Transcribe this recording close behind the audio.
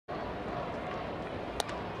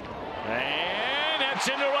And that's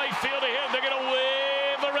into right field ahead. They're going to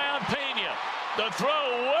wave around Pena. The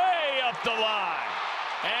throw way up the line.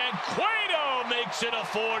 And Cueto makes it a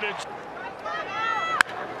 4-2.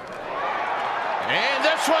 And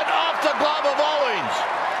this one off the glove of Owens.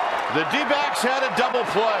 The D-backs had a double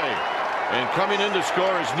play. And coming in to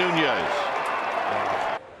score is Nunez.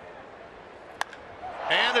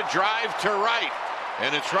 And a drive to right.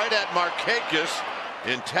 And it's right at Markakis.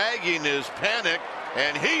 And tagging is Panic.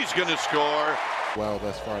 And he's going to score. Well,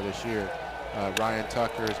 thus far this year, Ryan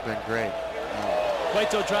Tucker has been great.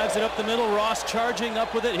 Cueto drives it up the middle. Ross charging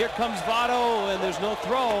up with it. Here comes Votto, and there's no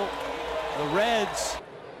throw. The Reds.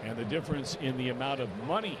 And the difference in the amount of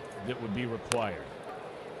money that would be required.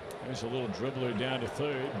 There's a little dribbler down to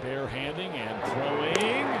third, barehanding and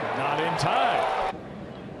throwing, not in time.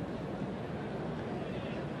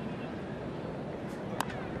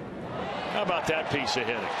 How about that piece of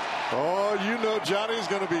hitting? Oh, you know Johnny's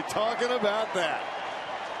going to be talking about that.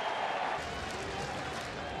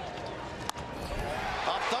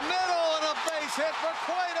 Up the middle and a base hit for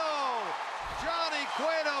Cueto. Johnny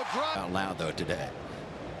Cueto dropped. Out loud though today.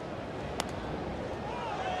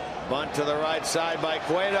 Bunt to the right side by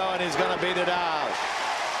Cueto, and he's going to beat it out.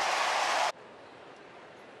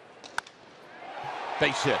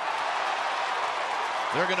 Base hit.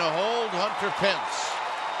 They're going to hold Hunter Pence.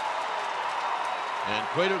 And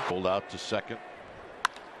Cueto pulled out to second.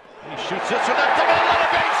 He shoots this one up the middle and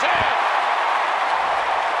a base hit.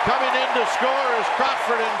 Coming in to score is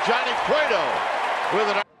Crawford and Johnny Cueto with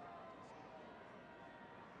an.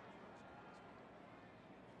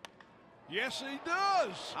 Yes, he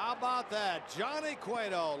does. How about that? Johnny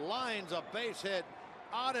Cueto lines a base hit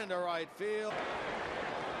out into right field.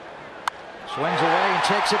 Swings away and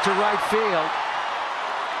takes it to right field.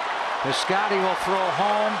 Piscotty will throw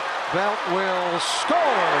home. Belt will score,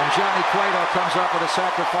 and Johnny Cueto comes up with a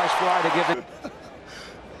sacrifice fly to give it.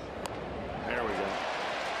 There we go.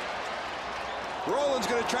 Roland's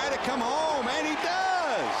going to try to come home, and he does.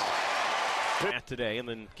 Today, and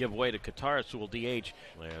then give way to Kataris, who will DH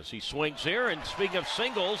as he swings here. And speaking of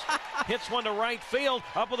singles, hits one to right field.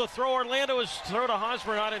 Up with a throw. Orlando is throw to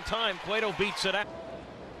Hosmer, not in time. Cueto beats it out.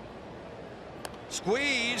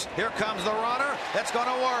 Squeeze. Here comes the runner. It's going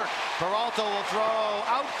to work. Peralta will throw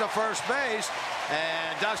out to first base,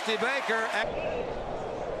 and Dusty Baker.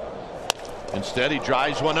 Instead, he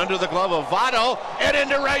drives one under the glove of Votto and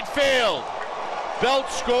into right field.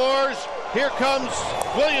 Belt scores. Here comes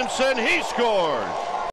Williamson. He scores.